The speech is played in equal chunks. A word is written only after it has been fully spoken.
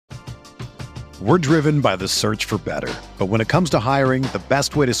We're driven by the search for better. But when it comes to hiring, the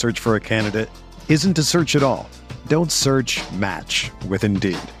best way to search for a candidate isn't to search at all. Don't search, match with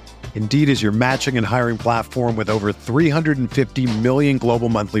Indeed. Indeed is your matching and hiring platform with over 350 million global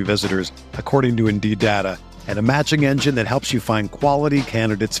monthly visitors, according to Indeed data, and a matching engine that helps you find quality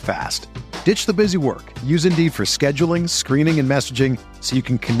candidates fast. Ditch the busy work. Use Indeed for scheduling, screening, and messaging so you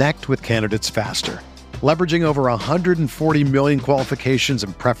can connect with candidates faster. Leveraging over 140 million qualifications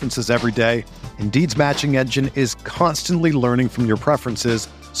and preferences every day, Indeed's matching engine is constantly learning from your preferences,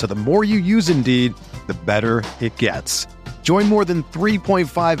 so the more you use Indeed, the better it gets. Join more than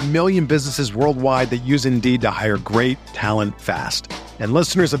 3.5 million businesses worldwide that use Indeed to hire great talent fast. And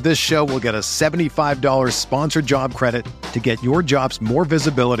listeners of this show will get a $75 sponsored job credit to get your jobs more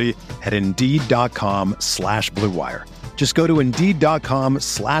visibility at Indeed.com/Blue Wire. Just go to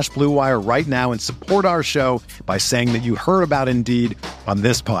Indeed.com/Blue Wire right now and support our show by saying that you heard about Indeed on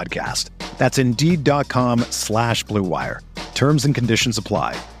this podcast. That's Indeed.com/Blue Wire. Terms and conditions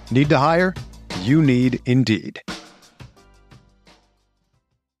apply. Need to hire? You need Indeed.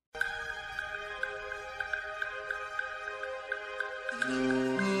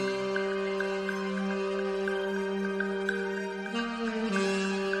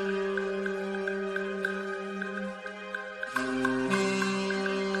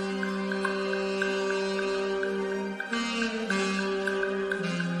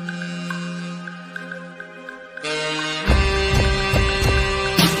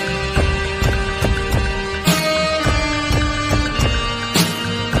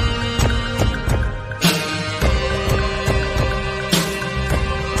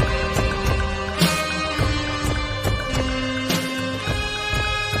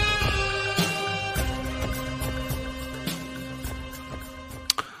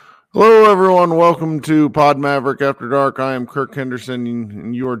 Hello, everyone. Welcome to Pod Maverick After Dark. I am Kirk Henderson,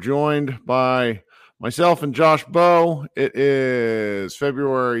 and you are joined by myself and Josh Bowe. It is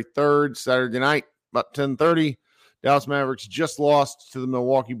February 3rd, Saturday night, about 10:30. Dallas Mavericks just lost to the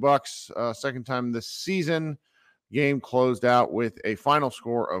Milwaukee Bucks, second time this season. Game closed out with a final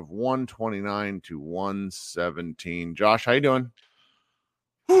score of 129-117. Josh, how you doing?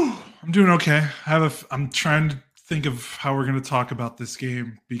 I'm doing okay. I'm trying to think of how we're going to talk about this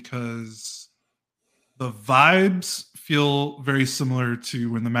game because the vibes feel very similar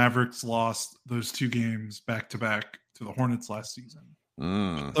to when the Mavericks lost those two games back to back to the Hornets last season.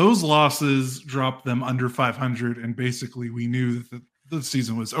 Those losses dropped them under 500, and basically we knew that the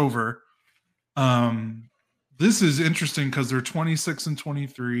season was over. This is interesting because they're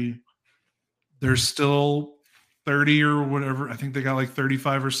 26-23. They're still 30 or whatever. I think they got like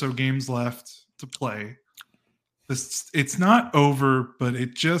 35 or so games left to play. It's not over, but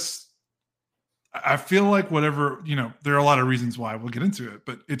I feel like whatever, there are a lot of reasons why. We'll get into it,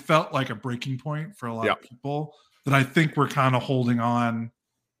 but it felt like a breaking point for a lot of people that I think we're kind of holding on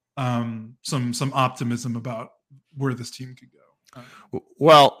some optimism about where this team could go.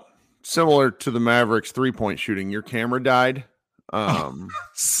 Well, similar to the Mavericks 3-point shooting, your camera died.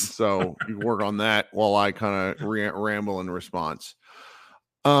 So you work on that while I kind of ramble in response.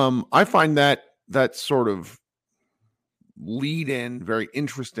 I find that sort of lead in very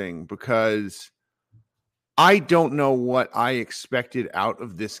interesting because I don't know what I expected out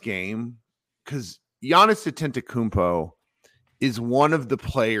of this game, because Giannis Antetokounmpo is one of the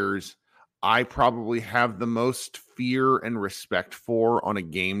players I probably have the most fear and respect for on a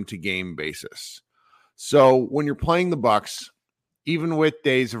game-to-game basis. So when you're playing the Bucks, even with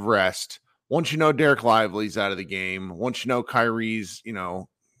days of rest, once you know Derek Lively's out of the game, once you know Kyrie's,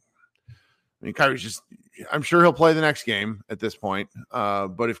 Kyrie's just, I'm sure he'll play the next game at this point.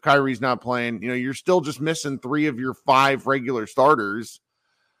 But if Kyrie's not playing, you're still just missing 3 of your 5 regular starters.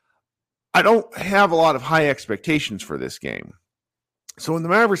 I don't have a lot of high expectations for this game. So when the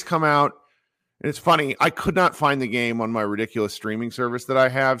Mavericks come out, and it's funny, I could not find the game on my ridiculous streaming service that I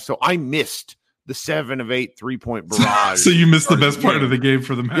have. So I missed the 7 of 8 3-point barrage. So you missed the best part of the game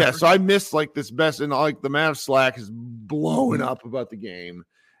for the Mavericks. Yeah, so I missed like this best, and like the Mavs Slack is blowing up about the game.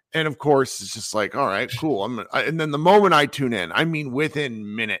 And of course, it's just like, all right, cool. And then the moment I tune in, I mean,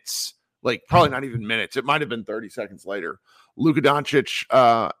 within minutes, like probably not even minutes, it might have been 30 seconds later, Luka Doncic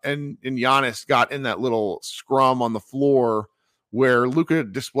and Giannis got in that little scrum on the floor where Luka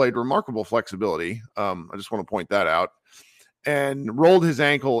displayed remarkable flexibility. I just want to point that out, and rolled his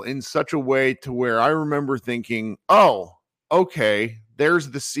ankle in such a way to where I remember thinking, oh, okay,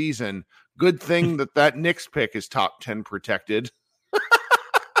 there's the season. Good thing that Knicks pick is top 10 protected.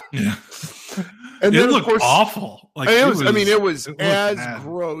 Yeah. And it looked awful. Like it was as bad.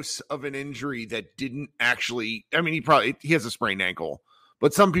 Gross of an injury that didn't actually, he has a sprained ankle,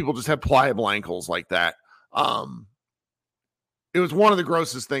 but some people just have pliable ankles like that. It was one of the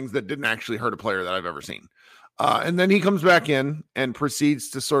grossest things that didn't actually hurt a player that I've ever seen. And then he comes back in and proceeds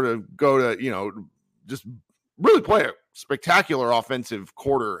to sort of go to, just really play a spectacular offensive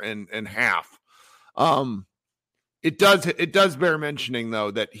quarter and half. It does bear mentioning,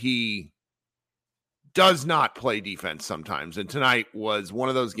 though, that he does not play defense sometimes. And tonight was one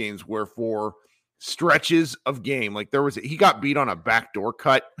of those games where for stretches of game, like he got beat on a backdoor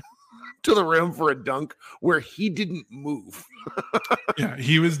cut to the rim for a dunk where he didn't move. Yeah,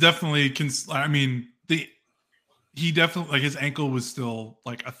 he was definitely, he definitely, like, his ankle was still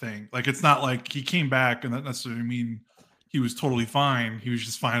like a thing. Like, it's not like he came back and that necessarily mean he was totally fine. He was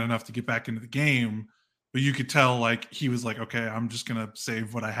just fine enough to get back into the game. But you could tell, like, he was like, okay, I'm just going to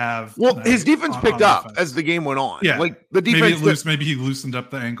save what I have. Well, his defense picked up as the game went on. Yeah. Like, the defense. Maybe he loosened up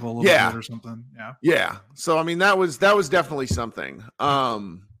the ankle a little bit or something. Yeah. Yeah. So, I mean, that was definitely something. But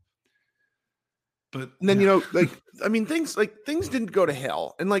then, things didn't go to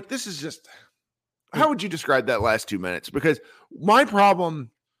hell. And, like, this is just, how would you describe that last 2 minutes? Because my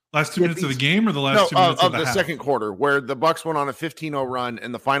problem. Last 2 minutes of the game or the last 2 minutes of the second quarter, where the Bucks went on a 15-0 run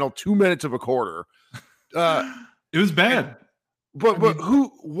in the final 2 minutes of a quarter. It was bad.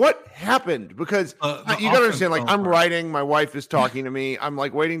 What happened? Because you got to understand, like, I'm writing, my wife is talking to me. I'm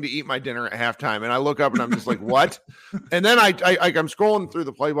like waiting to eat my dinner at halftime. And I look up and I'm just like, what? And then I'm scrolling through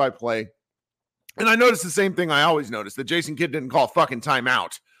the play-by-play. And I noticed the same thing I always notice, that Jason Kidd didn't call a fucking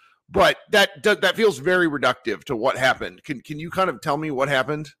timeout. But that feels very reductive to what happened. Can you kind of tell me what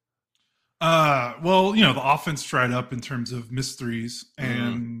happened? Well, the offense dried up in terms of missed threes.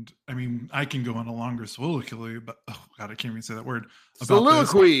 And I mean, I can go on a longer soliloquy, but oh God, I can't even say that word.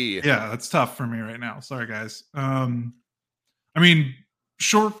 Soliloquy. Yeah, that's tough for me right now. Sorry, guys. Long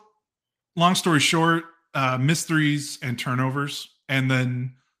story short, missed threes and turnovers. And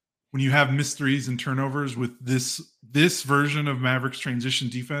then when you have missed threes and turnovers with this version of Mavericks transition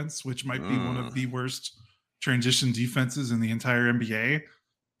defense, which might be one of the worst transition defenses in the entire NBA,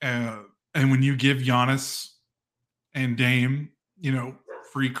 and when you give Giannis and Dame,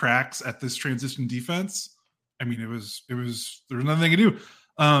 free cracks at this transition defense, I mean, there was nothing they could do.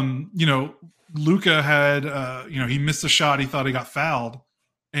 Luka had, he missed a shot. He thought he got fouled.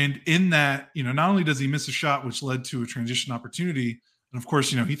 And in that, not only does he miss a shot, which led to a transition opportunity, and of course,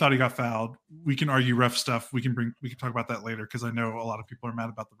 he thought he got fouled. We can argue ref stuff. We can talk about that later, because I know a lot of people are mad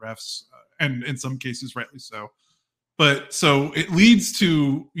about the refs, and in some cases, rightly so. But so it leads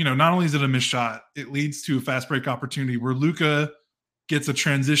to, not only is it a missed shot, it leads to a fast break opportunity where Luka gets a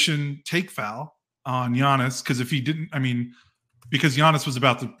transition take foul on Giannis. Because if he didn't, because Giannis was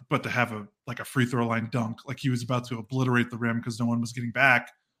about to have a free throw line dunk, like he was about to obliterate the rim because no one was getting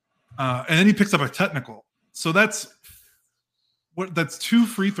back. And then he picks up a technical. So that's 2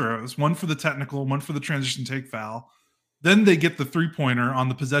 free throws, one for the technical, one for the transition take foul. Then they get the 3-pointer on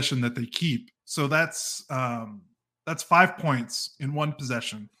the possession that they keep. So that's 5 points in one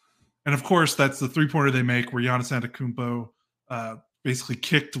possession. And of course, that's the 3-pointer they make where Giannis Antetokounmpo basically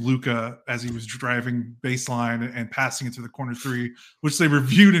kicked Luka as he was driving baseline and passing it to the corner 3, which they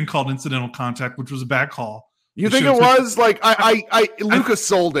reviewed and called incidental contact, which was a bad call. You think it was? Like, Luka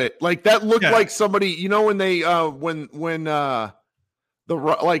sold it. Like, that looked like somebody, when they when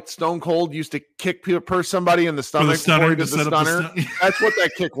Stone Cold used to kick somebody in the stomach before he did the stunner. That's what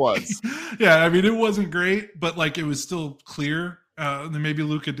that kick was. Yeah, it wasn't great, but like it was still clear. Then maybe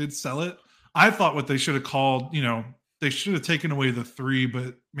Luka did sell it. I thought what they should have called, they should have taken away the 3,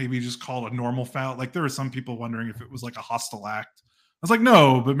 but maybe just called a normal foul. Like, there were some people wondering if it was like a hostile act. I was like,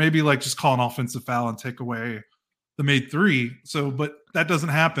 no, but maybe like just call an offensive foul and take away the made 3. So, but that doesn't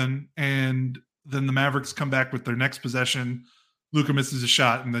happen. And then the Mavericks come back with their next possession. Luka misses a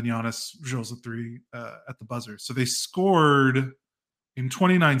shot, and then Giannis drills a 3 at the buzzer. So they scored in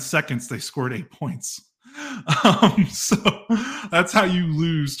 29 seconds. They scored 8 points. So that's how you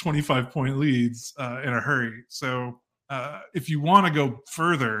lose 25-point leads in a hurry. So if you want to go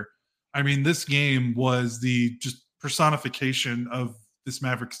further, this game was the just personification of this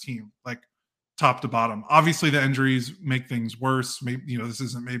Mavericks team, like top to bottom. Obviously, the injuries make things worse. Maybe this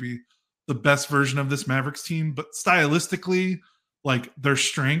isn't maybe the best version of this Mavericks team, but stylistically, like, their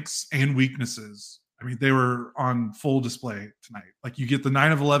strengths and weaknesses, they were on full display tonight. Like, you get the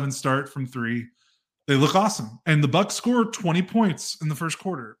 9 of 11 start from 3. They look awesome. And the Bucks scored 20 points in the first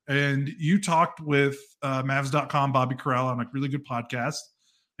quarter. And you talked with Mavs.com, Bobby Corral, on a really good podcast.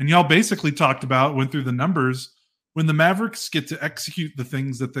 And y'all basically went through the numbers. When the Mavericks get to execute the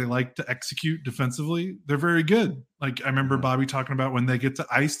things that they like to execute defensively, they're very good. Like, I remember Bobby talking about when they get to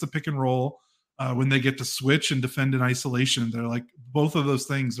ice the pick and roll, when they get to switch and defend in isolation. They're like, both of those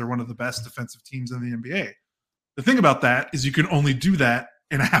things are one of the best defensive teams in the NBA. The thing about that is you can only do that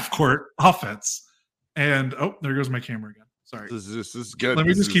in a half-court offense. And, there goes my camera again. Sorry. This is good. Let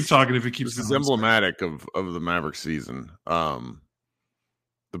me just keep talking if it keeps going. This is emblematic of the Mavericks season.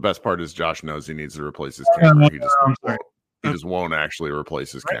 The best part is Josh knows he needs to replace his camera. He just won't actually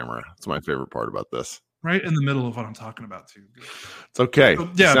replace his camera. That's my favorite part about this. Right in the middle of what I'm talking about, too. It's okay. So,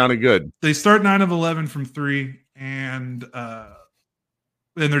 yeah, it sounded good. They start 9 of 11 from 3, and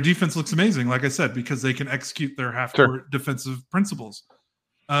their defense looks amazing, like I said, because they can execute their half-court defensive principles.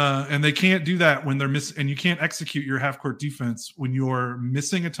 And they can't do that when they're and you can't execute your half-court defense when you're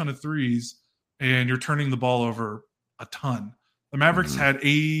missing a ton of threes and you're turning the ball over a ton. The Mavericks had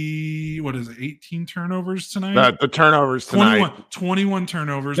 18 turnovers tonight? The turnovers tonight. 21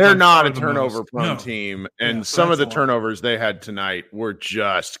 turnovers. They're not a turnover-prone team, and some of the turnovers they had tonight were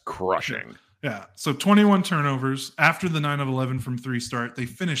just crushing. Yeah, so 21 turnovers. After the 9 of 11 from 3 start, they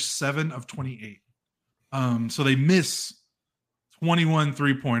finished 7 of 28. So they miss 21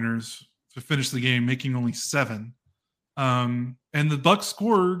 3-pointers to finish the game, making only 7. And the Bucks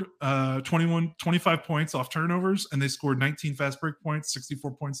scored 25 points off turnovers, and they scored 19 fast break points,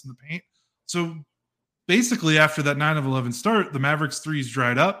 64 points in the paint. So basically, after that 9 of 11 start, the Mavericks threes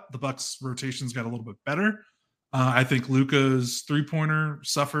dried up. The Bucks rotations got a little bit better. I think Luka's 3-pointer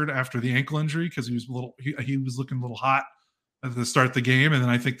suffered after the ankle injury because he was looking a little hot at the start of the game, and then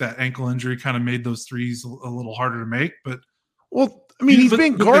I think that ankle injury kind of made those threes a little harder to make. But he's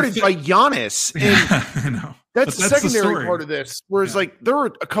being guarded by Giannis. And I know. That's the secondary part of this. Whereas, there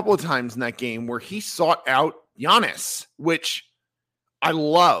were a couple of times in that game where he sought out Giannis, which I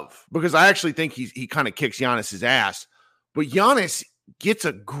love because I actually think he kind of kicks Giannis's ass. But Giannis gets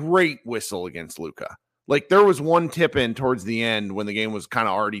a great whistle against Luka. Like, there was one tip in towards the end when the game was kind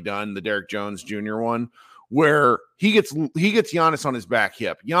of already done, the Derrick Jones Jr. one, where he gets Giannis on his back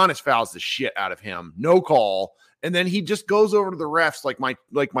hip. Giannis fouls the shit out of him. No call. And then he just goes over to the refs like my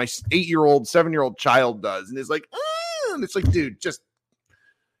 8-year-old, 7-year-old child does. And is like, and it's like, dude,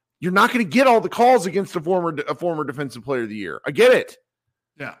 you're not going to get all the calls against a former defensive player of the year. I get it.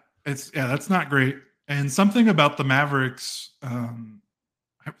 Yeah. That's not great. And something about the Mavericks,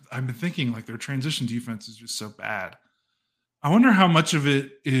 I've been thinking like their transition defense is just so bad. I wonder how much of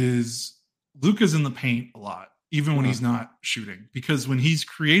it is Luka's in the paint a lot, even when he's not shooting, because when he's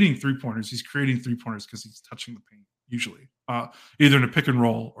creating 3-pointers, because he's touching the paint, usually, either in a pick and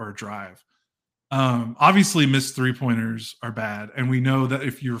roll or a drive. Obviously, missed 3-pointers are bad. And we know that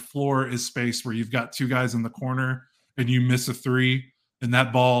if your floor is spaced where you've got 2 guys in the corner and you miss a 3 and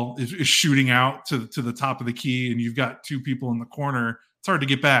that ball is shooting out to the top of the key and you've got 2 people in the corner, it's hard to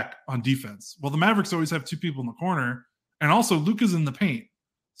get back on defense. Well, the Mavericks always have 2 people in the corner, and also Luka's in the paint.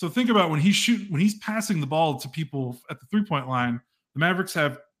 So think about when he's passing the ball to people at the 3-point line, the Mavericks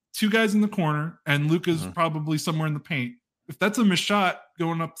have 2 guys in the corner and Luka's probably somewhere in the paint. If that's a missed shot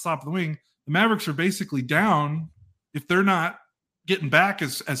going up the top of the wing, the Mavericks are basically down. If they're not getting back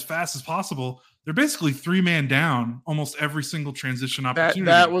as fast as possible, they're basically 3-man down almost every single transition opportunity.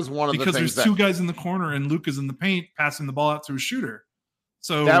 That was one of the things. Because there's 2 guys in the corner and Luka's in the paint passing the ball out to a shooter.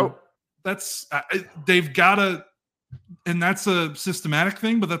 So that's they've got to. And that's a systematic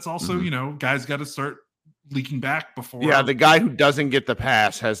thing, but that's also, guys got to start leaking back before. Yeah, the guy who doesn't get the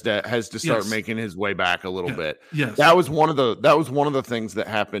pass has to start making his way back a little bit. Yes. That was one of the things that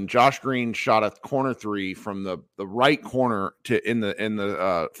happened. Josh Green shot a corner 3 from the right corner in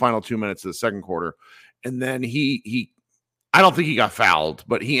the final 2 minutes of the second quarter. And then I don't think he got fouled,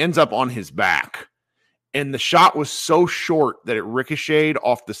 but he ends up on his back. And the shot was so short that it ricocheted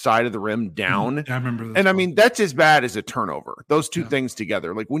off the side of the rim down. I remember this. And I mean, that's as bad as a turnover. Those two things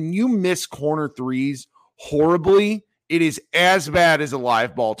together. Like when you miss corner threes horribly, it is as bad as a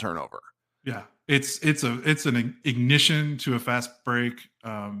live ball turnover. Yeah. It's an ignition to a fast break.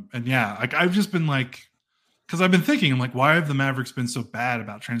 I've just been like, because I've been thinking, I'm like, why have the Mavericks been so bad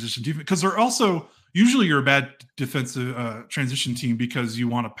about transition defense? Because they're also, usually you're a bad defensive transition team because you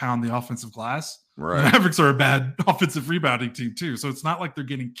want to pound the offensive glass. Right. The Mavericks are a bad offensive rebounding team too. So it's not like they're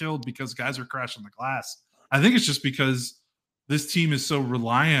getting killed because guys are crashing the glass. I think it's just because this team is so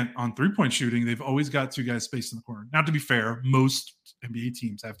reliant on 3-point shooting. They've always got 2 guys spaced in the corner. Now, to be fair, most NBA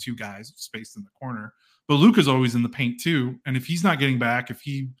teams have 2 guys spaced in the corner, but Luka's always in the paint too. And if he's not getting back, if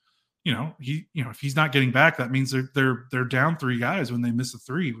he's not getting back, that means they're down 3 guys when they miss a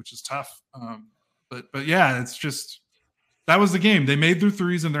 3, which is tough. But yeah, it's just, that was the game. They made their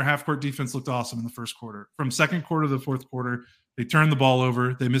threes and their half-court defense looked awesome in the first quarter. From second quarter to the fourth quarter, they turned the ball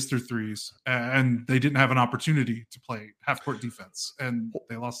over. They missed their threes, and they didn't have an opportunity to play half-court defense, and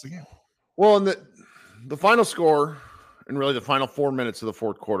they lost the game. Well, in the final score and really the final 4 minutes of the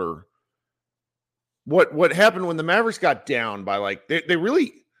fourth quarter, what happened when the Mavericks got down by like they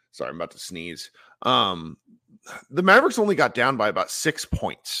really sorry, I'm about to sneeze. The Mavericks only got down by about 6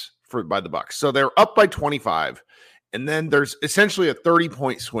 points by the Bucks. So they're up by 25. And then there's essentially a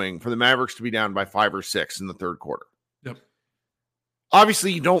 30-point swing for the Mavericks to be down by 5 or 6 in the third quarter. Yep.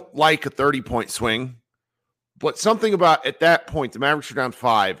 Obviously, you don't like a 30-point swing, but something about at that point, the Mavericks are down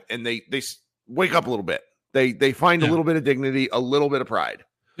 5, and they wake up a little bit. They find a little bit of dignity, a little bit of pride.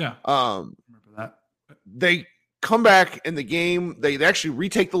 Yeah. Remember that. They come back in the game. They actually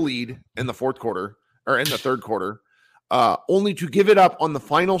retake the lead in the fourth quarter or in the third quarter, only to give it up on the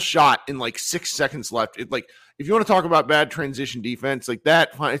final shot in like 6 seconds left. It like. If you want to talk about bad transition defense like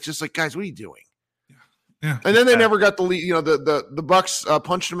that, fine. It's just like, guys, what are you doing? Yeah. And then they never got the lead. You know, the Bucks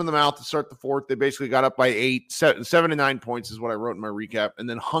punched them in the mouth to start the fourth. They basically got up by 8, 7 to 9 points is what I wrote in my recap, and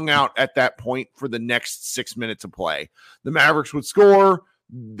then hung out at that point for the next 6 minutes of play. The Mavericks would score.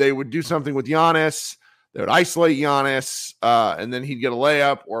 They would do something with Giannis. They would isolate Giannis, and then he'd get a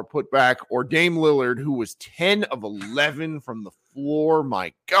layup or a putback, or Dame Lillard, who was 10 of 11 from the floor.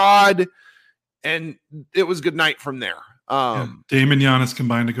 My God. And it was good night from there. Dame and Giannis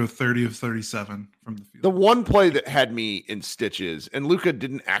combined to go 30 of 37 from the field. The one play that had me in stitches, and Luka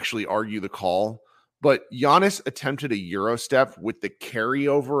didn't actually argue the call, but Giannis attempted a Euro step with the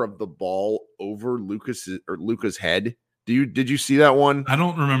carryover of the ball over Luka's head. Did you see that one? I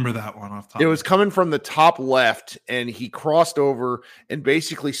don't remember that one off top. It was coming from the top left, and he crossed over and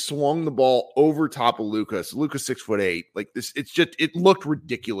basically swung the ball over top of Luka. So Luka's 6'8". Like this, it looked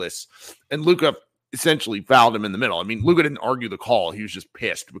ridiculous. And Luka essentially fouled him in the middle. I mean, Luka didn't argue the call. He was just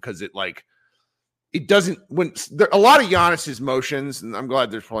pissed because it doesn't when there a lot of Giannis's motions, and I'm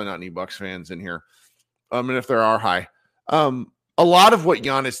glad there's probably not any Bucks fans in here. And if there are, hi. A lot of what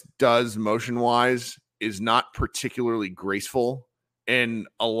Giannis does motion-wise is not particularly graceful, and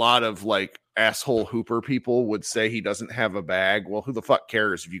a lot of like asshole hooper people would say he doesn't have a bag. Well, who the fuck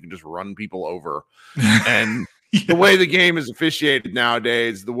cares if you can just run people over? And the way the game is officiated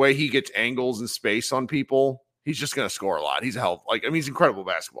nowadays, the way he gets angles and space on people, he's just going to score a lot. He's he's an incredible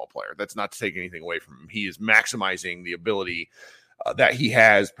basketball player. That's not to take anything away from him. He is maximizing the ability that he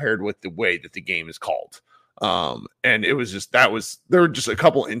has paired with the way that the game is called. And it was just there were just a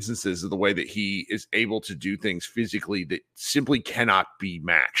couple instances of the way that he is able to do things physically that simply cannot be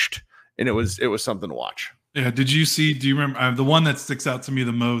matched. And it was something to watch. Yeah. Do you remember the one that sticks out to me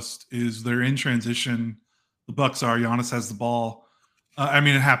the most is they're in transition. The Bucks are, Giannis has the ball.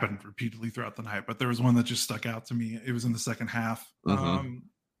 It happened repeatedly throughout the night, but there was one that just stuck out to me. It was in the second half. Mm-hmm.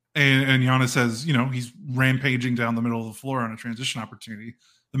 And Giannis has, he's rampaging down the middle of the floor on a transition opportunity.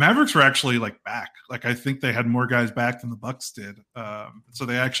 The Mavericks were actually back. I think they had more guys back than the Bucks did. So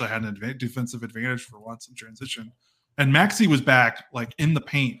they actually had an defensive advantage for once in transition. And Maxey was back, in the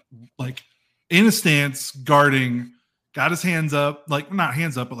paint, in a stance, guarding, got his hands up, not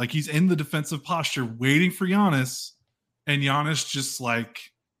hands up, but he's in the defensive posture, waiting for Giannis. And Giannis just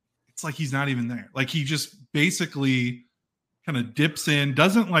it's like he's not even there. He just basically kind of dips in,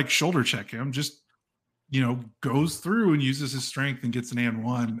 doesn't shoulder check him, just goes through and uses his strength and gets an and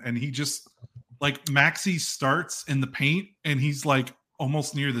one. And he just Maxey starts in the paint and he's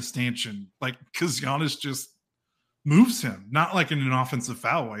almost near the stanchion, because Giannis just moves him, not in an offensive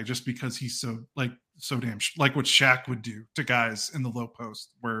foul way, just because he's so damn what Shaq would do to guys in the low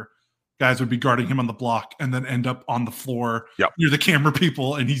post, where guys would be guarding him on the block and then end up on the floor near the camera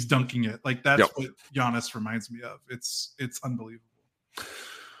people and he's dunking it. That's what Giannis reminds me of. It's unbelievable.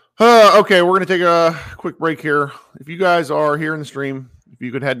 Okay, we're going to take a quick break here. If you guys are here in the stream, if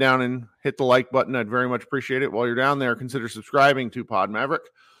you could head down and hit the like button, I'd very much appreciate it. While you're down there, consider subscribing to Pod Maverick.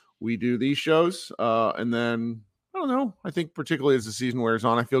 We do these shows, and then, I don't know, I think particularly as the season wears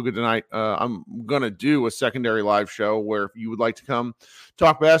on, I feel good tonight. I'm going to do a secondary live show where if you would like to come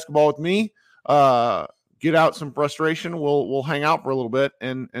talk basketball with me, get out some frustration, we'll hang out for a little bit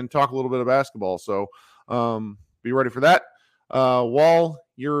and talk a little bit of basketball. So be ready for that. While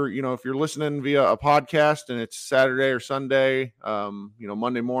you're, if you're listening via a podcast and it's Saturday or Sunday,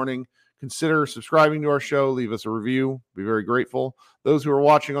 Monday morning, consider subscribing to our show. Leave us a review. Be very grateful. Those who are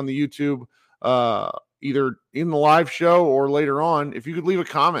watching on the YouTube, either in the live show or later on, if you could leave a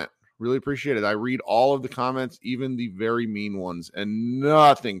comment, really appreciate it. I read all of the comments, even the very mean ones, and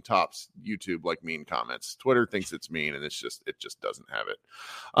nothing tops YouTube like mean comments. Twitter thinks it's mean, and it just doesn't have it.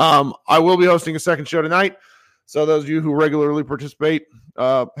 I will be hosting a second show tonight. So those of you who regularly participate,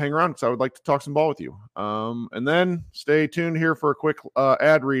 hang around because I would like to talk some ball with you. And then stay tuned here for a quick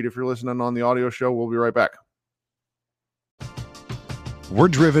ad read if you're listening on the audio show. We'll be right back. We're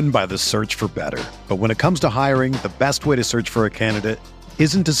driven by the search for better. But when it comes to hiring, the best way to search for a candidate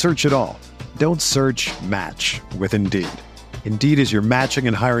isn't to search at all. Don't search, match with Indeed. Indeed is your matching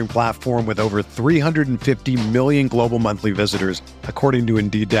and hiring platform with over 350 million global monthly visitors, according to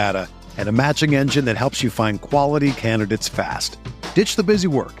Indeed data, and a matching engine that helps you find quality candidates fast. Ditch the busy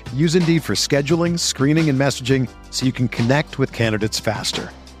work. Use Indeed for scheduling, screening, and messaging so you can connect with candidates faster.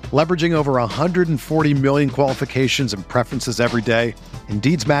 Leveraging over 140 million qualifications and preferences every day,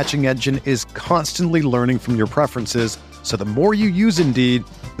 Indeed's matching engine is constantly learning from your preferences, so the more you use Indeed,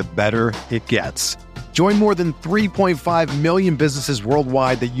 the better it gets. Join more than 3.5 million businesses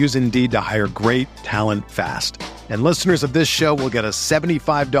worldwide that use Indeed to hire great talent fast. And listeners of this show will get a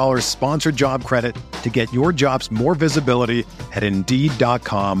 $75 sponsored job credit to get your jobs more visibility at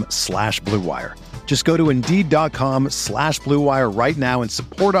Indeed.com/Blue Wire. Just go to Indeed.com/Blue Wire right now and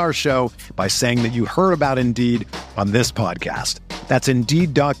support our show by saying that you heard about Indeed on this podcast. That's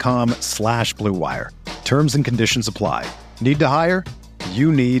Indeed.com/Blue Wire. Terms and conditions apply. Need to hire?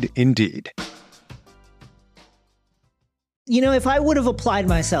 You need Indeed. You know, if I would have applied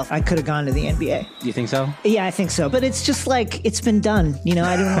myself, I could have gone to the NBA. You think so? Yeah, I think so. But it's just like, it's been done. You know,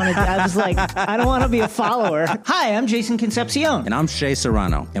 I didn't want to, I was like, I don't want to be a follower. Hi, I'm Jason Concepcion. And I'm Shea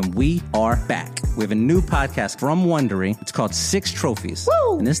Serrano. And we are back. We have a new podcast from Wondery. It's called Six Trophies.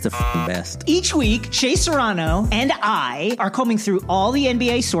 Woo! And it's the best. Each week, Shea Serrano and I are combing through all the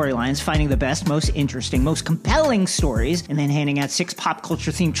NBA storylines, finding the best, most interesting, most compelling stories, and then handing out 6 pop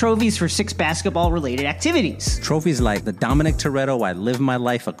culture themed trophies for 6 basketball related activities. Trophies like the Dominic Toretto I Live My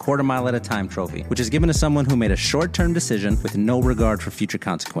Life a Quarter Mile at a Time trophy, which is given to someone who made a short-term decision with no regard for future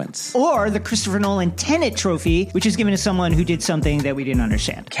consequence. Or the Christopher Nolan Tenet trophy, which is given to someone who did something that we didn't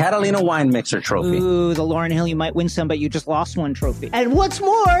understand. Catalina Wine Mixer trophy. Ooh, the Lauryn Hill You Might Win Some, But You Just Lost One trophy. And what's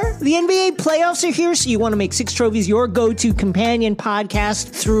more, the NBA playoffs are here, so you want to make 6 Trophies your go-to companion podcast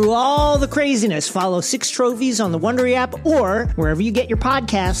through all the craziness. Follow 6 Trophies on the Wondery app or wherever you get your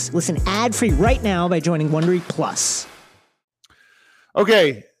podcasts. Listen ad-free right now by joining Wondery Plus.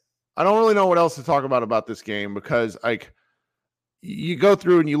 Okay, I don't really know what else to talk about this game because, like, you go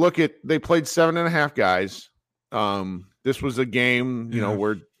through and you look at, they played 7.5 guys. This was a game, you know,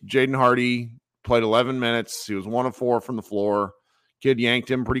 where Jaden Hardy played 11 minutes. He was 1 of 4 from the floor. Kid yanked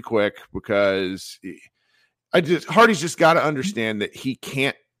him pretty quick because Hardy's just got to understand that he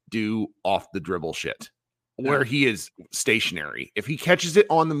can't do off the dribble shit where he is stationary. If he catches it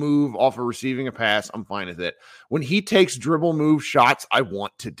on the move off of receiving a pass, I'm fine with it. When he takes dribble move shots, I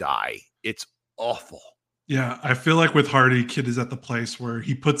want to die. It's awful. Yeah, I feel like with Hardy, Kid is at the place where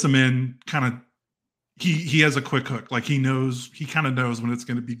he puts him in kind of, he has a quick hook. Like he kind of knows when it's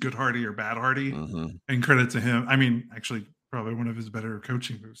going to be good Hardy or bad Hardy. Mm-hmm. And credit to him. I mean, actually, probably one of his better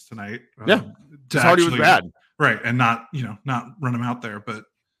coaching moves tonight. Yeah, because Hardy was bad. Right, and not run him out there. But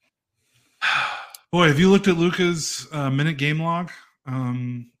boy, have you looked at Luka's minute game log?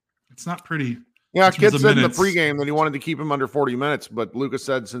 It's not pretty. Yeah, Kid said in the pregame that he wanted to keep him under 40 minutes, but Luka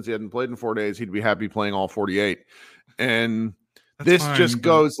said since he hadn't played in 4 days, he'd be happy playing all 48. And this just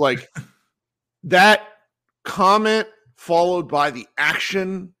goes like that comment followed by the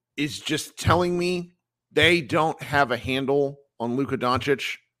action is just telling me they don't have a handle on Luka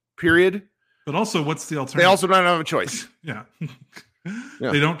Doncic, period. But also, what's the alternative? They also don't have a choice. Yeah.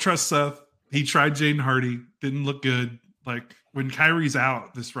 They don't trust Seth. He tried Jaden Hardy. Didn't look good. Like, when Kyrie's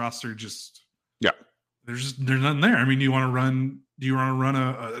out, this roster just... Yeah. There's nothing there. I mean, do you want to run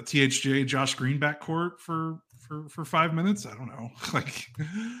a THJ Josh Green backcourt for 5 minutes? I don't know. Like,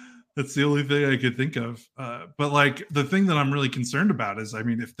 that's the only thing I could think of. But like the thing that I'm really concerned about is, I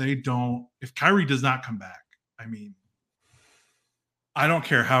mean, if Kyrie does not come back, I mean, I don't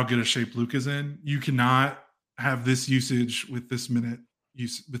care how good a shape Luke is in. You cannot have this usage with this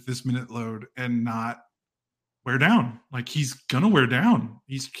minute load and not wear down. Like, he's gonna wear down.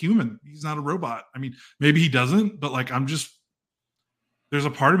 He's human. He's not a robot. I mean, maybe he doesn't, but like, there's a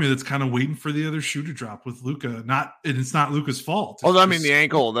part of me that's kind of waiting for the other shoe to drop with Luka. And it's not Luka's fault. Well, I mean, the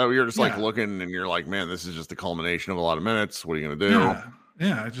ankle that you're just like looking and you're like, man, this is just the culmination of a lot of minutes. What are you gonna do?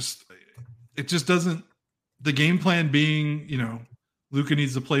 Yeah. It just doesn't. The game plan being, you know, Luka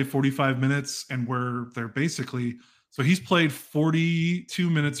needs to play 45 minutes, and they're basically. So he's played 42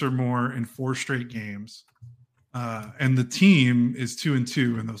 minutes or more in 4 straight games. And the team is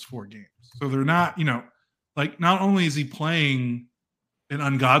 2-2 in those 4 games. So they're not, you know, like, not only is he playing an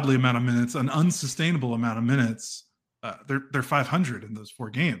ungodly amount of minutes, an unsustainable amount of minutes, they're 500 in those 4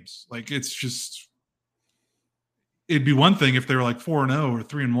 games. Like, it's just, it'd be one thing if they were like 4-0 or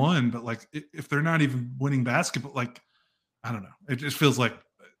 3-1, but like, if they're not even winning basketball, like, I don't know. It just feels like,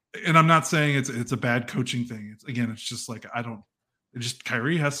 and I'm not saying it's a bad coaching thing. It's just like, Just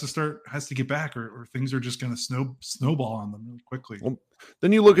Kyrie has to get back, or things are just going to snowball on them really quickly. Well,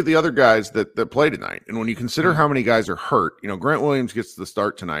 then you look at the other guys that play tonight, and when you consider how many guys are hurt, Grant Williams gets the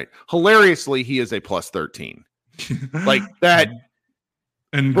start tonight. Hilariously, he is a +13, like that.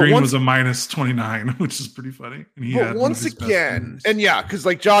 And Green was a -29, which is pretty funny. And he had once again, and because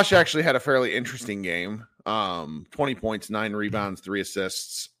like Josh actually had a fairly interesting game. 20 points, 9 rebounds, 3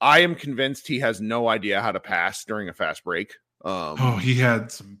 assists. I am convinced he has no idea how to pass during a fast break. He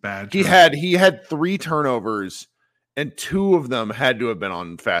had some bad. He had 3 turnovers, and 2 of them had to have been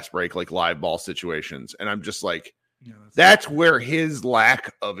on fast break, like live ball situations. And I'm just like, that's where his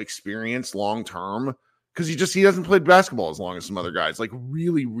lack of experience long term, because he doesn't play basketball as long as some other guys, like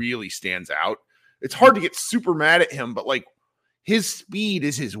really, really stands out. It's hard to get super mad at him, but like his speed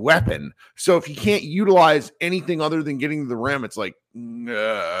is his weapon. So if he can't utilize anything other than getting to the rim, it's like,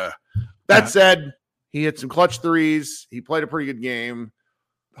 that said, he hit some clutch threes. He played a pretty good game.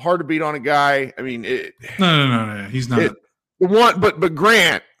 Hard to beat on a guy. I mean, no. He's not. But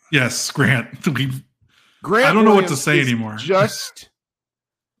Grant. Yes, Grant. Grant. I don't know what to say anymore. Just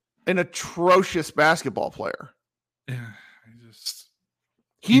an atrocious basketball player. Yeah,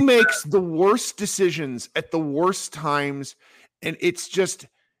 he makes the worst decisions at the worst times, and it's just,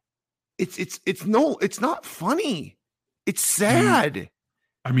 it's not funny. It's sad.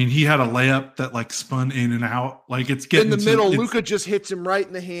 I mean, he had a layup that like spun in and out. Like it's getting in the middle. Luka just hits him right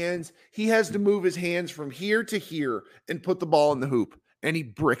in the hands. He has to move his hands from here to here and put the ball in the hoop, and he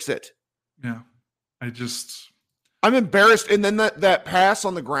bricks it. Yeah, I'm embarrassed. And then that pass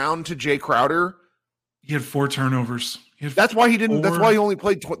on the ground to Jay Crowder. He had 4 turnovers. That's why he didn't. That's why he only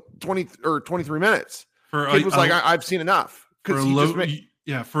played 20 or 23 minutes. Kid was like, I've seen enough. For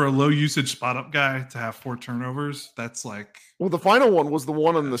a low usage spot up guy to have 4 turnovers, that's like. Well, the final one was the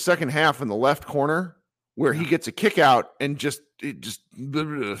one in the second half in the left corner where he gets a kick out and just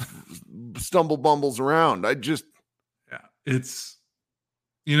stumble bumbles around. It's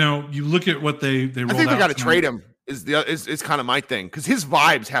you look at what they rolled out. I think they got to trade him. Is kind of my thing, because his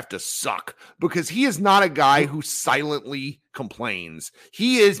vibes have to suck, because he is not a guy who silently complains.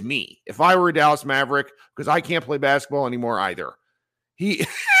 He is me. If I were a Dallas Maverick, because I can't play basketball anymore either.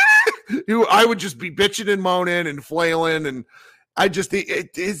 I would just be bitching and moaning and flailing, and I just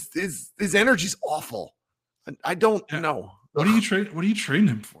his energy's awful. I don't know. What are you trading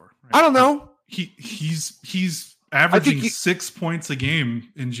him for? Right? I don't know. He's averaging 6 points a game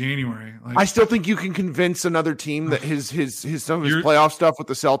in January. Like, I still think you can convince another team that his some of his playoff stuff with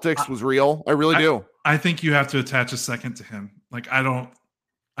the Celtics was real. I really do. I think you have to attach a second to him. Like I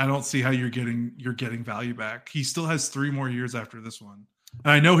don't see how you're getting value back. He still has 3 more years after this one.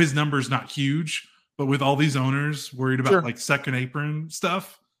 And I know his number's not huge, but with all these owners worried about like second apron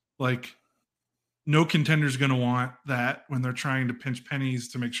stuff, like no contender's going to want that when they're trying to pinch pennies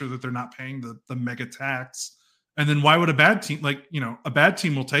to make sure that they're not paying the mega tax. And then why would a bad team, a bad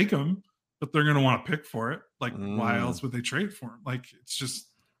team will take him, but they're going to want to pick for it. Like, why else would they trade for him? Like, it's just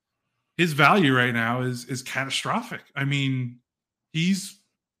his value right now is catastrophic. I mean, he's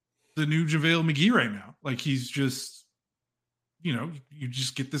the new JaVale McGee right now. Like, he's just, you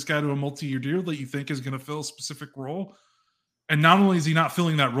just get this guy to a multi-year deal that you think is going to fill a specific role. And not only is he not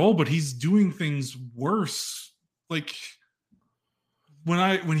filling that role, but he's doing things worse. Like,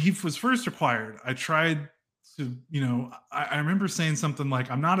 when he was first acquired, I tried to, I remember saying something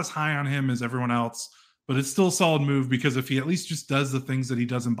like, I'm not as high on him as everyone else, but it's still a solid move because if he at least just does the things that he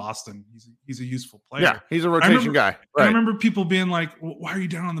does in Boston, he's a useful player. Yeah, he's a rotation guy. Right. I remember people being like, well, why are you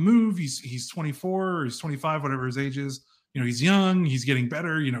down on the move? He's 24 or he's 25, whatever his age is. He's young, he's getting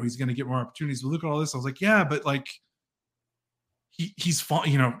better, he's going to get more opportunities. But look at all this. I was like, yeah, but like he's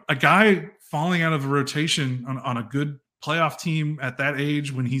a guy falling out of the rotation on a good playoff team at that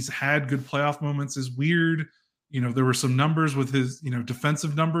age when he's had good playoff moments is weird. There were some numbers with his,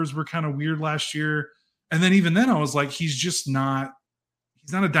 defensive numbers were kind of weird last year. And then even then I was like, he's not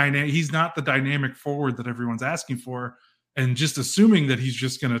the dynamic forward that everyone's asking for. And just assuming that he's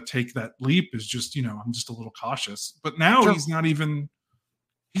just going to take that leap is just, I'm just a little cautious. But now he's not even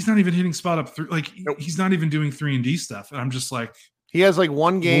hitting spot up through. Like he's not even doing 3-and-D stuff. And I'm just like, he has like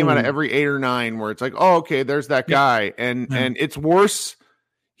one game out of every 8 or 9 where it's like, oh, okay, there's that guy. And it's worse.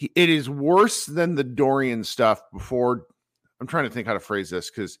 It is worse than the Dorian stuff before. I'm trying to think how to phrase this,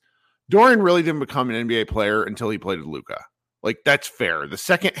 because Dorian really didn't become an NBA player until he played with Luka. Like, that's fair. The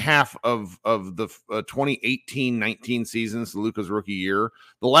second half of the 2018-19 seasons, Luka's rookie year,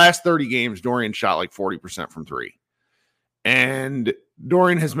 the last 30 games, Dorian shot like 40% from 3. And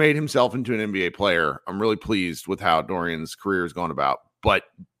Dorian has made himself into an NBA player. I'm really pleased with how Dorian's career has gone about. But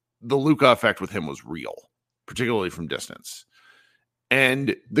the Luka effect with him was real, particularly from distance.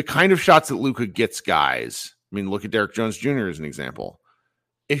 And the kind of shots that Luka gets guys, I mean, look at Derek Jones Jr. as an example.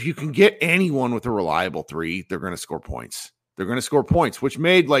 If you can get anyone with a reliable three, they're going to score points. They're going to score points, which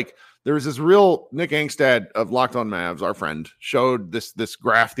made there was this real Nick Angstad of Locked On Mavs, our friend, showed this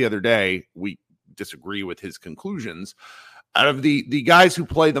graph the other day. We disagree with his conclusions. Out of the guys who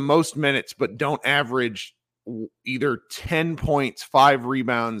play the most minutes but don't average either 10 points, 5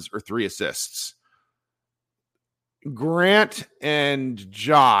 rebounds, or 3 assists, Grant and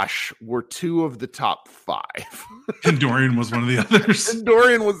Josh were 2 of the top 5. And Dorian was one of the others. And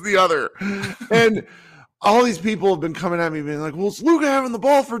Dorian was the other. And all these people have been coming at me being like, well, it's Luka having the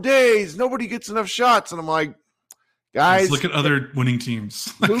ball for days. Nobody gets enough shots. And I'm like, guys, let's look at other winning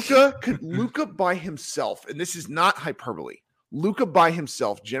teams. Luka by himself, and this is not hyperbole, Luka by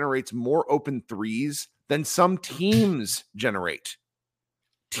himself generates more open threes than some teams generate.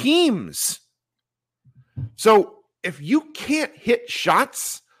 Teams. So if you can't hit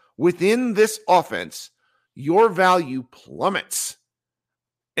shots within this offense, your value plummets.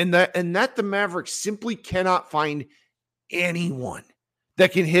 And that the Mavericks simply cannot find anyone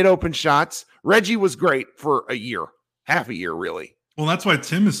that can hit open shots. Reggie was great for a year, half a year, really. Well, that's why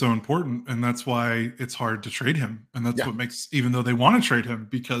Tim is so important, and that's why it's hard to trade him. And that's what makes, even though they want to trade him,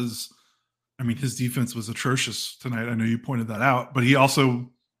 because, I mean, his defense was atrocious tonight. I know you pointed that out, but he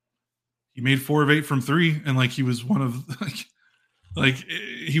made 4 of 8 from 3, and he was one of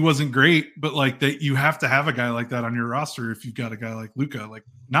he wasn't great, but that you have to have a guy like that on your roster if you've got a guy like Luka.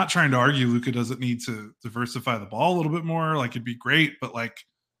 Not trying to argue Luka doesn't need to diversify the ball a little bit more. It'd be great, but you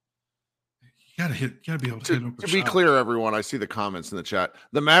gotta be able to hit open to be clear, everyone, I see the comments in the chat.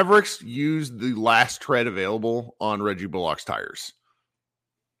 The Mavericks used the last tread available on Reggie Bullock's tires.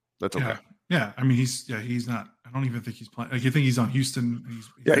 That's okay. Yeah. I mean, he's not. I don't even think he's playing. I think he's on Houston.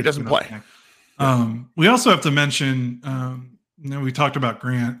 He doesn't play. We also have to mention. We talked about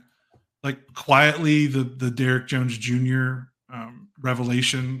Grant. Quietly, the Derek Jones Jr.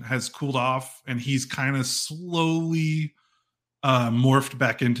 Revelation has cooled off, and he's kind of slowly morphed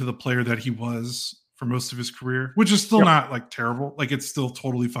back into the player that he was for most of his career, which is still not terrible. It's still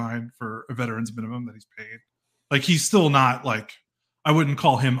totally fine for a veteran's minimum that he's paid. He's still not I wouldn't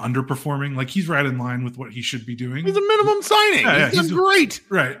call him underperforming. He's right in line with what he should be doing. He's a minimum signing. He's great.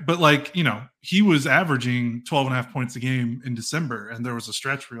 Right. But he was averaging 12.5 points a game in December. And there was a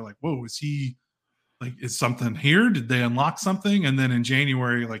stretch where you're like, whoa, is he is something here? Did they unlock something? And then in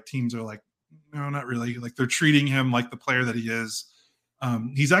January, teams are like, no, not really. They're treating him like the player that he is.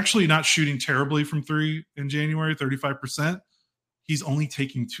 He's actually not shooting terribly from 3 in January, 35%. He's only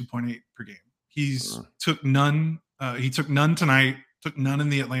taking 2.8 per game. He's took none. He took none tonight. Took none in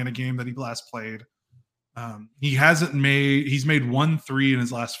the Atlanta game that he last played. He's made 1 3 in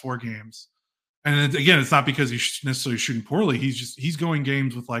his last 4 games. And again, it's not because he's necessarily shooting poorly. He's going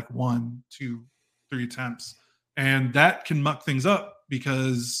games with 1, 2, 3 attempts. And that can muck things up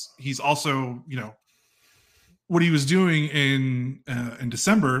because he's also, what he was doing in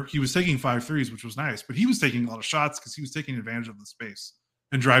December, he was taking 5 threes, which was nice, but he was taking a lot of shots because he was taking advantage of the space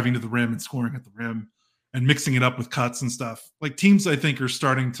and driving to the rim and scoring at the rim and mixing it up with cuts and stuff. Teams, I think, are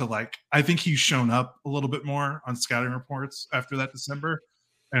starting to I think he's shown up a little bit more on scouting reports after that December.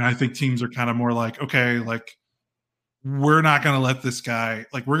 And I think teams are kind of more okay, we're not going to let this guy,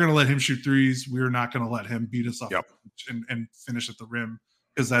 we're going to let him shoot threes. We're not going to let him beat us off and finish at the rim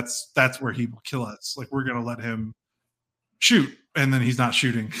because that's where he will kill us. We're going to let him shoot. And then he's not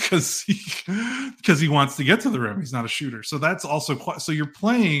shooting because he wants to get to the rim. He's not a shooter. So that's also so you're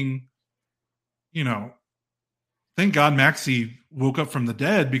playing, thank God Maxey woke up from the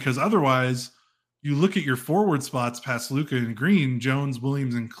dead, because otherwise you look at your forward spots past Luka and Green, Jones,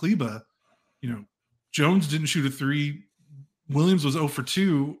 Williams, and Kleba. Jones didn't shoot a 3. Williams was 0 for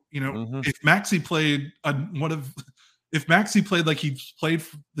 2. If Maxey played if Maxey played like he played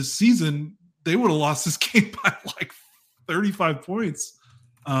this season, they would have lost this game by 35 points.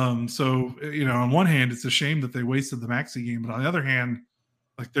 So on one hand, it's a shame that they wasted the Maxey game, but on the other hand,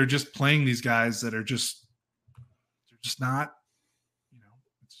 they're just playing these guys that are just not,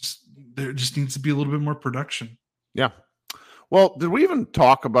 there just needs to be a little bit more production. Yeah. Well, did we even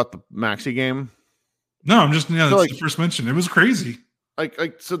talk about the Maxey game? No, I'm just, that's the first mention. It was crazy.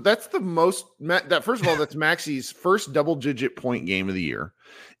 So that's the most that first of all, that's Maxey's first double-digit point game of the year.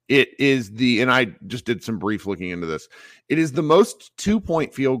 It is and I just did some brief looking into this. It is the most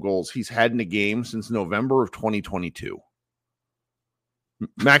 2-point field goals he's had in a game since November of 2022.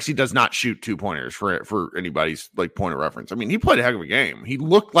 Maxey does not shoot 2-pointers for anybody's point of reference. I mean, he played a heck of a game. He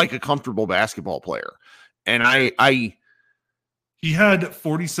looked like a comfortable basketball player. And he had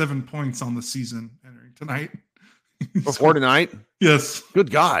 47 points on the season entering tonight. before tonight. Yes.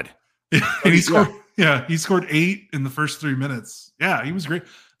 Good God. And he scored 8 in the first 3 minutes. Yeah, he was great.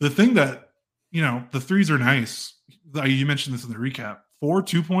 The thing that, the threes are nice. You mentioned this in the recap. 4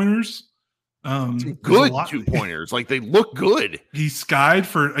 2-pointers. Good 2-pointers. Like, they look good. He skied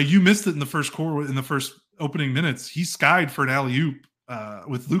for you missed it in the first quarter, in the first opening minutes. He skied for an alley-oop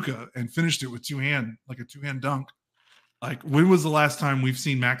with Luka and finished it with like a two-hand dunk. Like, when was the last time we've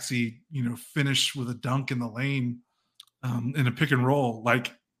seen Maxey, finish with a dunk in the lane in a pick and roll?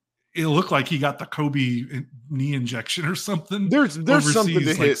 Like, it looked like he got the Kobe knee injection or something. There's overseas. something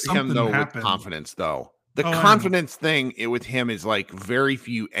to hit something him, though, happened. with confidence, though. The confidence thing with him is like very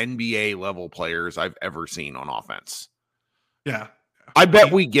few NBA level players I've ever seen on offense. Yeah. I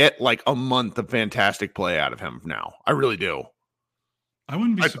bet we get like a month of fantastic play out of him now. I really do. I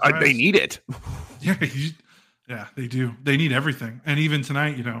wouldn't be surprised. They need it. Yeah, they do. They need everything. And even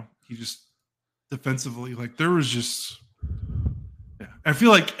tonight, he just defensively, like, there was just, I feel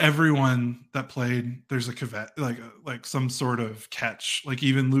like everyone that played, there's a caveat, like some sort of catch. Like,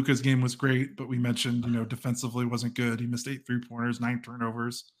 even Luka's game was great, but we mentioned, defensively wasn't good. He missed 8 3-pointers, 9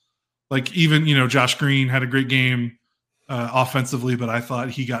 turnovers. Like, even, Josh Green had a great game offensively, but I thought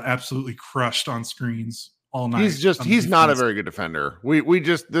he got absolutely crushed on screens all night. He's not a very good defender.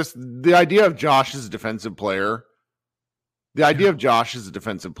 The idea of Josh as a defensive player,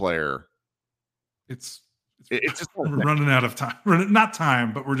 it's just we're running out of time. Not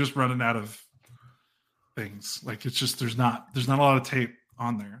time, but we're just running out of things. Like, it's just there's not a lot of tape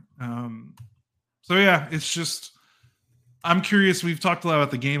on there. So yeah, it's just, I'm curious. We've talked a lot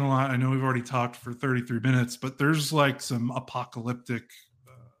about the game a lot. I know we've already talked for 33 minutes, but there's like some apocalyptic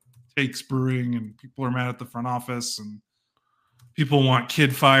takes brewing, and people are mad at the front office, and people want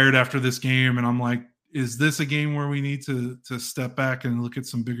Kidd fired after this game. And I'm like, is this a game where we need to step back and look at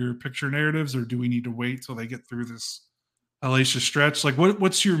some bigger picture narratives, or do we need to wait till they get through this hellacious stretch? Like,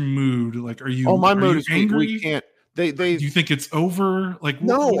 what's your mood? Like, are you? My mood is angry? We can't. Do you think it's over? Like,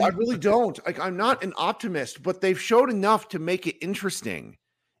 no, I really don't. Like, I'm not an optimist, but they've showed enough to make it interesting.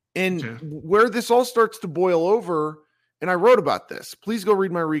 And where this all starts to boil over, and I wrote about this. Please go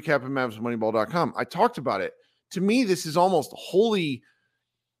read my recap at MavsMoneyball.com. I talked about it. To me, this is almost wholly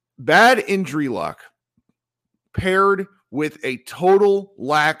bad injury luck paired with a total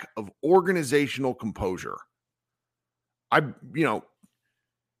lack of organizational composure.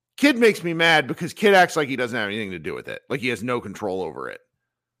 Kidd makes me mad because Kidd acts like he doesn't have anything to do with it. Like, he has no control over it.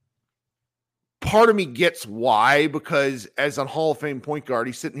 Part of me gets why, because as a Hall of Fame point guard,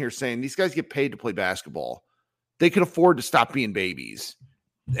 he's sitting here saying these guys get paid to play basketball. They could afford to stop being babies.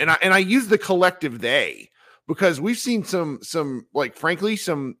 And I use the collective they, because we've seen some like, frankly,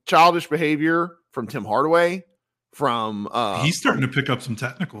 some childish behavior from Tim Hardaway, from he's starting to pick up some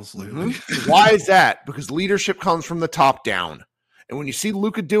technicals lately. Why is that? Because leadership comes from the top down. And when you see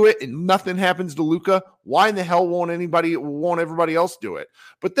Luka do it and nothing happens to Luka, why in the hell won't everybody else do it?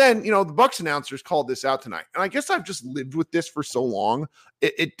 But then, the Bucks announcers called this out tonight. And I guess I've just lived with this for so long.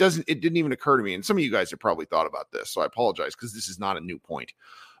 It didn't even occur to me. And some of you guys have probably thought about this, so I apologize, because this is not a new point.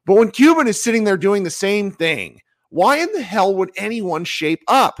 But when Cuban is sitting there doing the same thing, why in the hell would anyone shape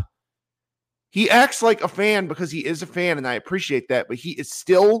up? He acts like a fan because he is a fan, and I appreciate that, but he is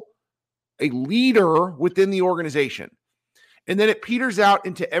still a leader within the organization. And then it peters out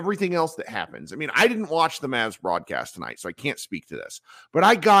into everything else that happens. I mean, I didn't watch the Mavs broadcast tonight, so I can't speak to this. But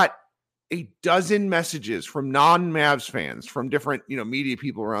I got a dozen messages from non-Mavs fans, from different, media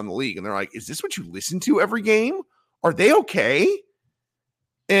people around the league. And they're like, is this what you listen to every game? Are they okay?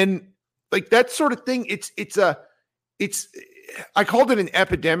 And like, that sort of thing, I called it an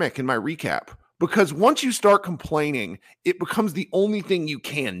epidemic in my recap, because once you start complaining, it becomes the only thing you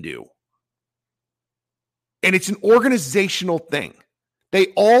can do. And it's an organizational thing. They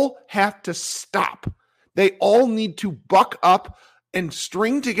all have to stop. They all need to buck up and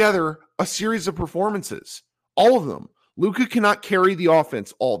string together a series of performances. All of them. Luka cannot carry the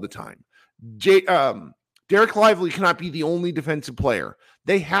offense all the time. Derek Lively cannot be the only defensive player.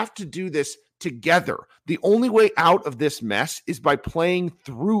 They have to do this together. The only way out of this mess is by playing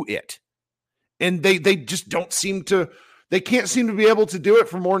through it. And they just don't seem to, they can't seem to be able to do it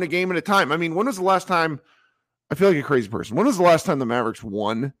for more than a game at a time. I mean, when was the last time, I feel like a crazy person, when was the last time the Mavericks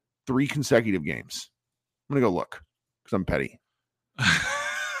won 3 consecutive games? I'm going to go look because I'm petty.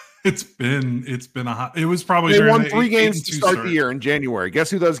 It's been a hot, it was probably, they won 3 games to start the year in January. Guess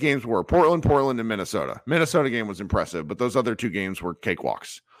who those games were? Portland, and Minnesota. Minnesota game was impressive, but those other 2 games were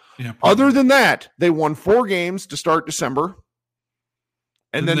cakewalks. Yeah. Other than that, they won 4 games to start December.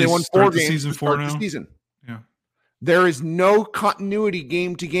 And then they won 4 games to start the season. Yeah. There is no continuity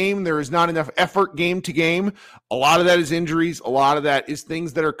game to game. There is not enough effort game to game. A lot of that is injuries. A lot of that is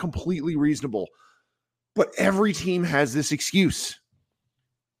things that are completely reasonable. But every team has this excuse.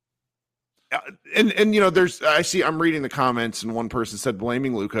 And I'm reading the comments, and one person said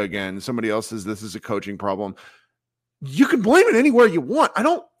blaming Luka again. Somebody else says this is a coaching problem. You can blame it anywhere you want. I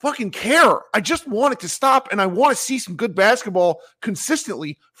don't fucking care. I just want it to stop, and I want to see some good basketball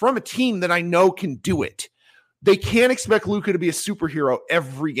consistently from a team that I know can do it. They can't expect Luka to be a superhero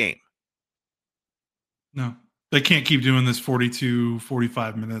every game. No, they can't keep doing this 42,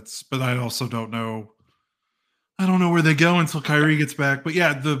 45 minutes, but I also don't know. I don't know where they go until Kyrie gets back. But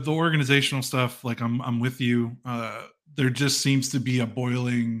yeah, the organizational stuff, like I'm with you. There just seems to be a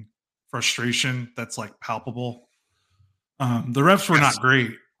boiling frustration that's like palpable. The refs were not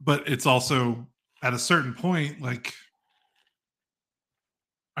great, but it's also at a certain point, like,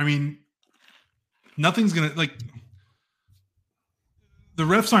 I mean, nothing's gonna, like, the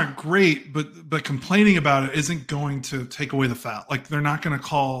refs aren't great, but complaining about it isn't going to take away the foul. Like, they're not going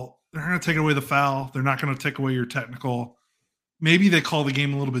to take away the foul. They're not going to take away your technical. Maybe they call the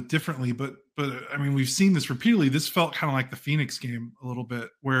game a little bit differently, but I mean, we've seen this repeatedly. This felt kind of like the Phoenix game a little bit,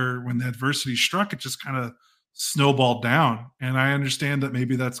 where when the adversity struck, it just kind of snowballed down. And I understand that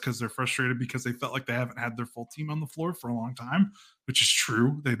maybe that's because they're frustrated because they felt like they haven't had their full team on the floor for a long time, which is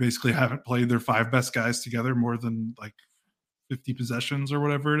true. They basically haven't played their 5 best guys together more than like 50 possessions or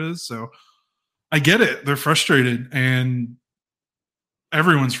whatever it is. So I get it. They're frustrated, and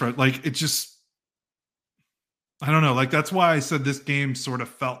everyone's like, it just, I don't know. Like, that's why I said this game sort of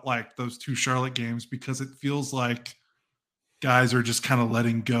felt like those 2 Charlotte games, because it feels like guys are just kind of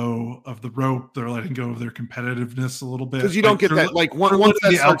letting go of the rope. They're letting go of their competitiveness a little bit. Because you don't get that, like, once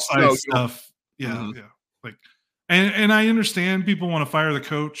the outside stuff. Yeah. Yeah. Like, and I understand people want to fire the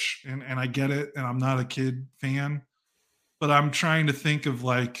coach, and I get it. And I'm not a Kid fan, but I'm trying to think of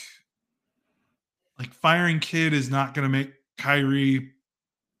like firing Kid is not going to make Kyrie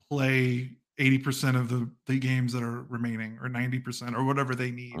play 80% of the games that are remaining, or 90%, or whatever they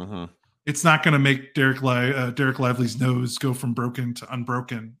need. It's not going to make Derek Lively's nose go from broken to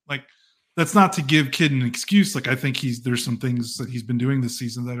unbroken. Like, that's not to give Kid an excuse. Like, I think there's some things that he's been doing this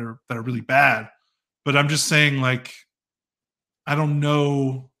season that are really bad, but I'm just saying, like, I don't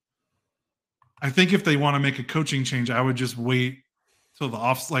know. I think if they want to make a coaching change, I would just wait till the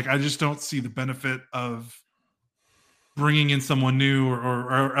off. Like, I just don't see the benefit of bringing in someone new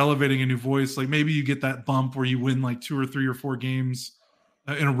or elevating a new voice. Like, maybe you get that bump where you win like 2 or 3 or 4 games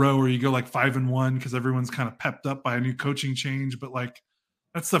in a row, or you go like 5-1 because everyone's kind of pepped up by a new coaching change. But like,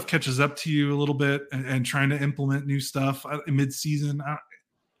 that stuff catches up to you a little bit, and trying to implement new stuff mid-season.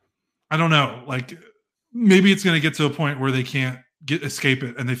 I don't know. Like, maybe it's going to get to a point where they can't escape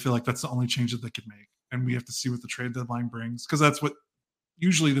it, and they feel like that's the only change that they could make. And we have to see what the trade deadline brings, because that's what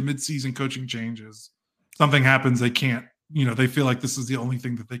usually the mid-season coaching change is. Something happens, they can't, they feel like this is the only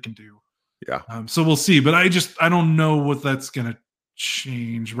thing that they can do. Yeah. So we'll see. But I don't know what that's going to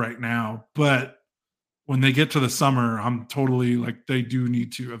change right now. But when they get to the summer, I'm totally like, they do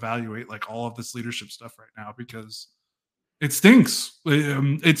need to evaluate like all of this leadership stuff right now, because it stinks.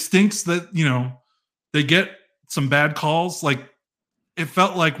 It stinks that, they get some bad calls. Like, it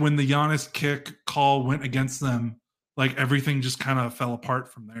felt like when the Giannis kick call went against them, like everything just kind of fell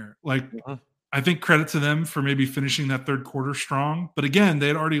apart from there. Like, I think credit to them for maybe finishing that third quarter strong. But again, they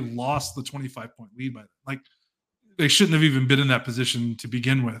had already lost the 25-point lead by then. Like, they shouldn't have even been in that position to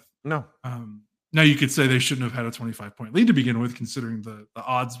begin with. No. Now you could say they shouldn't have had a 25-point lead to begin with, considering the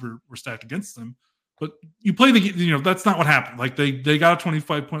odds were stacked against them. But you play the, that's not what happened. Like, they got a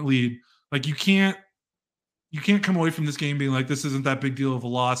 25-point lead. Like, you can't come away from this game being like, this isn't that big deal of a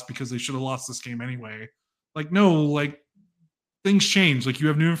loss because they should have lost this game anyway. Like, no, like, things change. Like, you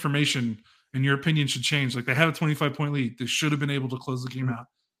have new information, and your opinion should change. Like, they had a 25-point lead. They should have been able to close the game out.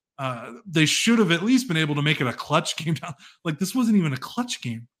 They should have at least been able to make it a clutch game. Like, this wasn't even a clutch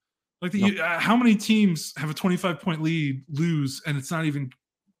game. Like, how many teams have a 25-point lead, lose, and it's not even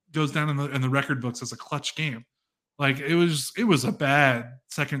goes down in the record books as a clutch game? Like, it was a bad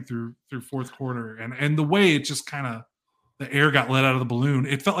second through fourth quarter, and the way it just kind of, the air got let out of the balloon.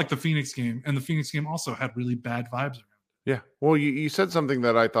 It felt like the Phoenix game, and the Phoenix game also had really bad vibes around it. Yeah. Well, you said something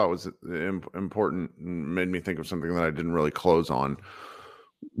that I thought was important and made me think of something that I didn't really close on.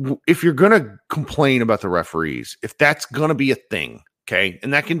 If you're going to complain about the referees, if that's going to be a thing, okay,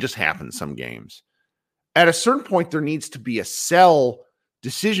 and that can just happen some games, at a certain point, there needs to be a sell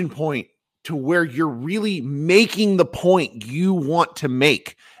decision point to where you're really making the point you want to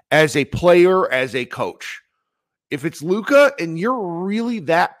make as a player, as a coach. If it's Luka and you're really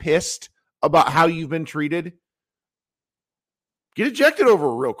that pissed about how you've been treated, get ejected over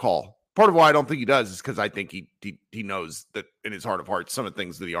a real call. Part of why I don't think he does is because I think he knows that in his heart of hearts, some of the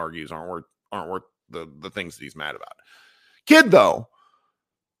things that he argues aren't worth the things that he's mad about. Kid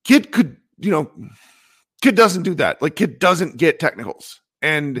could, Kid doesn't do that. Like, Kid doesn't get technicals.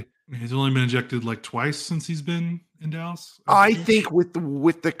 And he's only been ejected like twice since he's been in Dallas. I think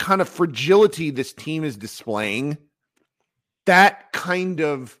with the kind of fragility this team is displaying, that kind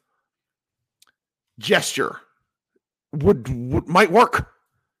of gesture might work.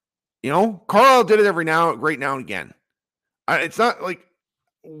 Carlisle did it great now and again. It's not like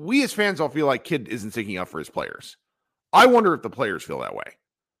we as fans all feel like Kid isn't sticking up for his players. I wonder if the players feel that way.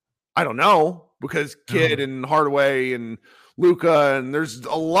 I don't know, because Kid and Hardaway and Luka, and there's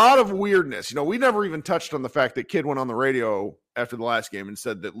a lot of weirdness. We never even touched on the fact that Kid went on the radio after the last game and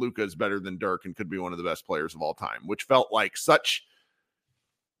said that Luka is better than Dirk and could be one of the best players of all time, which felt like such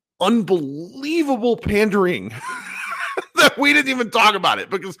unbelievable pandering that we didn't even talk about it,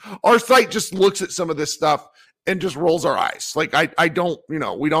 because our site just looks at some of this stuff and just rolls our eyes. Like, I don't,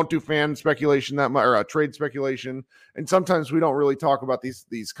 we don't do fan speculation that much, or trade speculation. And sometimes we don't really talk about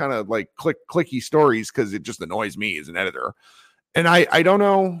these kind of like clicky stories because it just annoys me as an editor. And I don't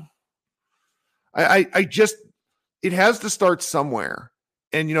know. I just, it has to start somewhere.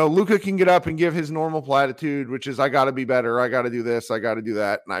 And, Luka can get up and give his normal platitude, which is, I got to be better. I got to do this. I got to do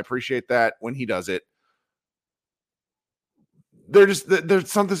that. And I appreciate that when he does it. There's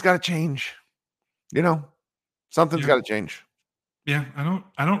something's got to change, something's got to change. Yeah.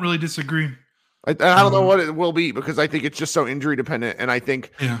 I don't really disagree. I don't know what it will be, because I think it's just so injury dependent. And I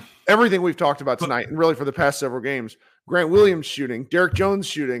think everything we've talked about tonight, and really for the past several games, Grant Williams shooting, Derek Jones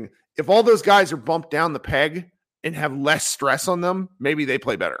shooting, if all those guys are bumped down the peg and have less stress on them, maybe they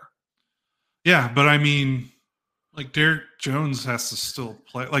play better. Yeah. But I mean, like, Derek Jones has to still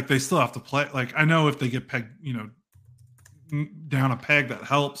play. Like, they still have to play. Like, I know if they get pegged, down a peg, that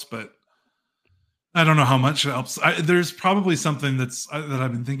helps, but I don't know how much it helps. There's probably something that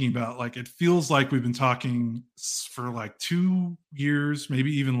I've been thinking about. Like, it feels like we've been talking for like 2 years,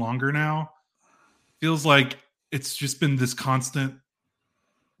 maybe even longer now. Feels like it's just been this constant.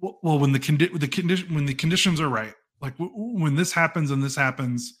 Well, when the conditions are right, like when this happens and this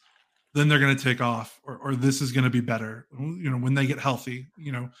happens, then they're going to take off, or this is going to be better. When they get healthy,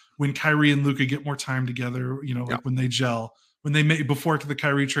 when Kyrie and Luka get more time together, like when they gel. When they made before the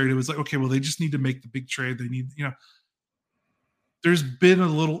Kyrie trade, it was like, okay, well, they just need to make the big trade. They need, there's been a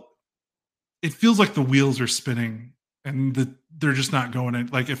little, it feels like the wheels are spinning and they're just not going in.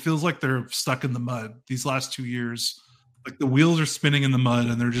 Like, it feels like they're stuck in the mud these last 2 years. Like, the wheels are spinning in the mud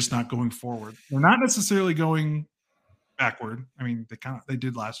and they're just not going forward. They're not necessarily going backward. I mean, they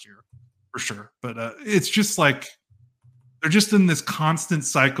did last year for sure, but it's just like, they're just in this constant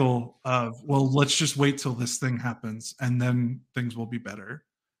cycle of, well, let's just wait till this thing happens and then things will be better.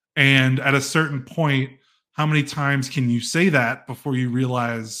 And at a certain point, how many times can you say that before you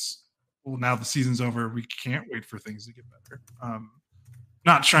realize, well, now the season's over, we can't wait for things to get better.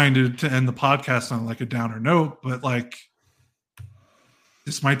 Not trying to end the podcast on like a downer note, but like,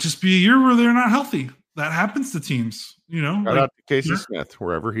 this might just be a year where they're not healthy. That happens to teams, Shout out to Casey Smith,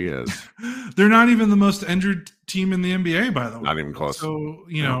 wherever he is. They're not even the most injured team in the NBA, by the way. Not even close. So,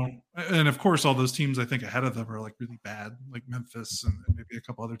 and of course, all those teams I think ahead of them are like really bad, like Memphis and maybe a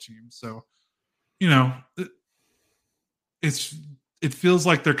couple other teams. So, it feels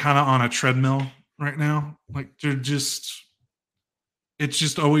like they're kind of on a treadmill right now. Like, it's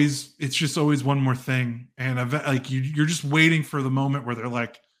just always one more thing. And like you're just waiting for the moment where they're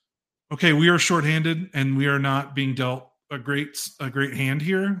like, okay, we are shorthanded and we are not being dealt a great hand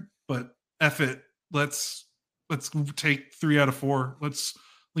here, but F it. Let's take 3 out of 4. Let's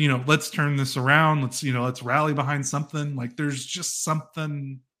turn this around. Let's rally behind something. Like, there's just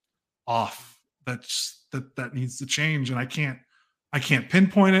something off that needs to change. And I can't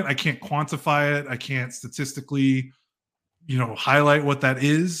pinpoint it. I can't quantify it. I can't statistically, highlight what that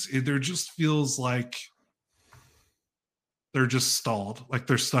is. There just feels like they're just stalled, like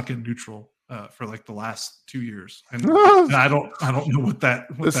they're stuck in neutral for like the last 2 years, and I don't know what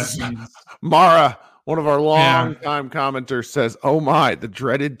that means. Mara, one of our long-time commenters, says, "Oh my, the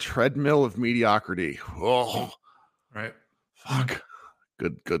dreaded treadmill of mediocrity." Oh, right. Fuck.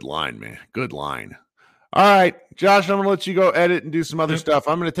 Good line, man. Good line. All right, Josh, I'm going to let you go edit and do some other stuff.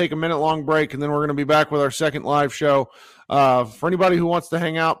 I'm going to take a minute-long break, and then we're going to be back with our second live show. For anybody who wants to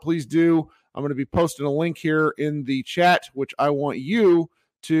hang out, please do. I'm going to be posting a link here in the chat, which I want you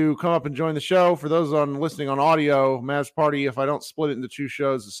to come up and join the show. For those listening on audio, Mavs Party, if I don't split it into 2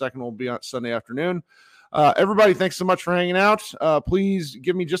 shows, the second will be on Sunday afternoon. Everybody, thanks so much for hanging out. Please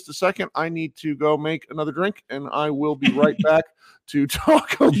give me just a second. I need to go make another drink, and I will be right back to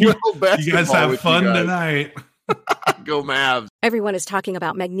talk a little basketball. You guys have fun tonight. Go Mavs. Everyone is talking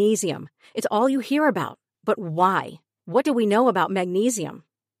about magnesium. It's all you hear about. But why? What do we know about magnesium?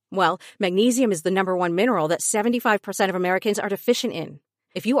 Well, magnesium is the number one mineral that 75% of Americans are deficient in.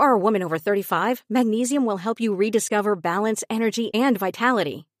 If you are a woman over 35, magnesium will help you rediscover balance, energy, and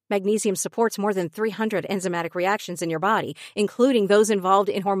vitality. Magnesium supports more than 300 enzymatic reactions in your body, including those involved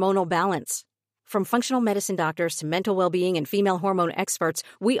in hormonal balance. From functional medicine doctors to mental well-being and female hormone experts,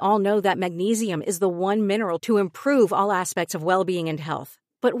 we all know that magnesium is the one mineral to improve all aspects of well-being and health.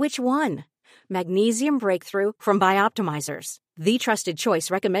 But which one? Magnesium Breakthrough from Bioptimizers, the trusted choice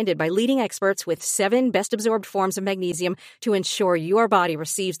recommended by leading experts with 7 best-absorbed forms of magnesium to ensure your body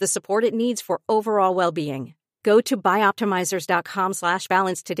receives the support it needs for overall well-being. Go to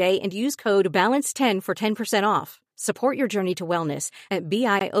bioptimizers.com/balance today and use code BALANCE10 for 10% off. Support your journey to wellness at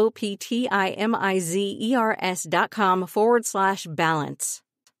bioptimizers.com/balance.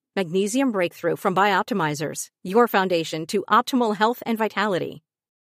 Magnesium Breakthrough from Bioptimizers, your foundation to optimal health and vitality.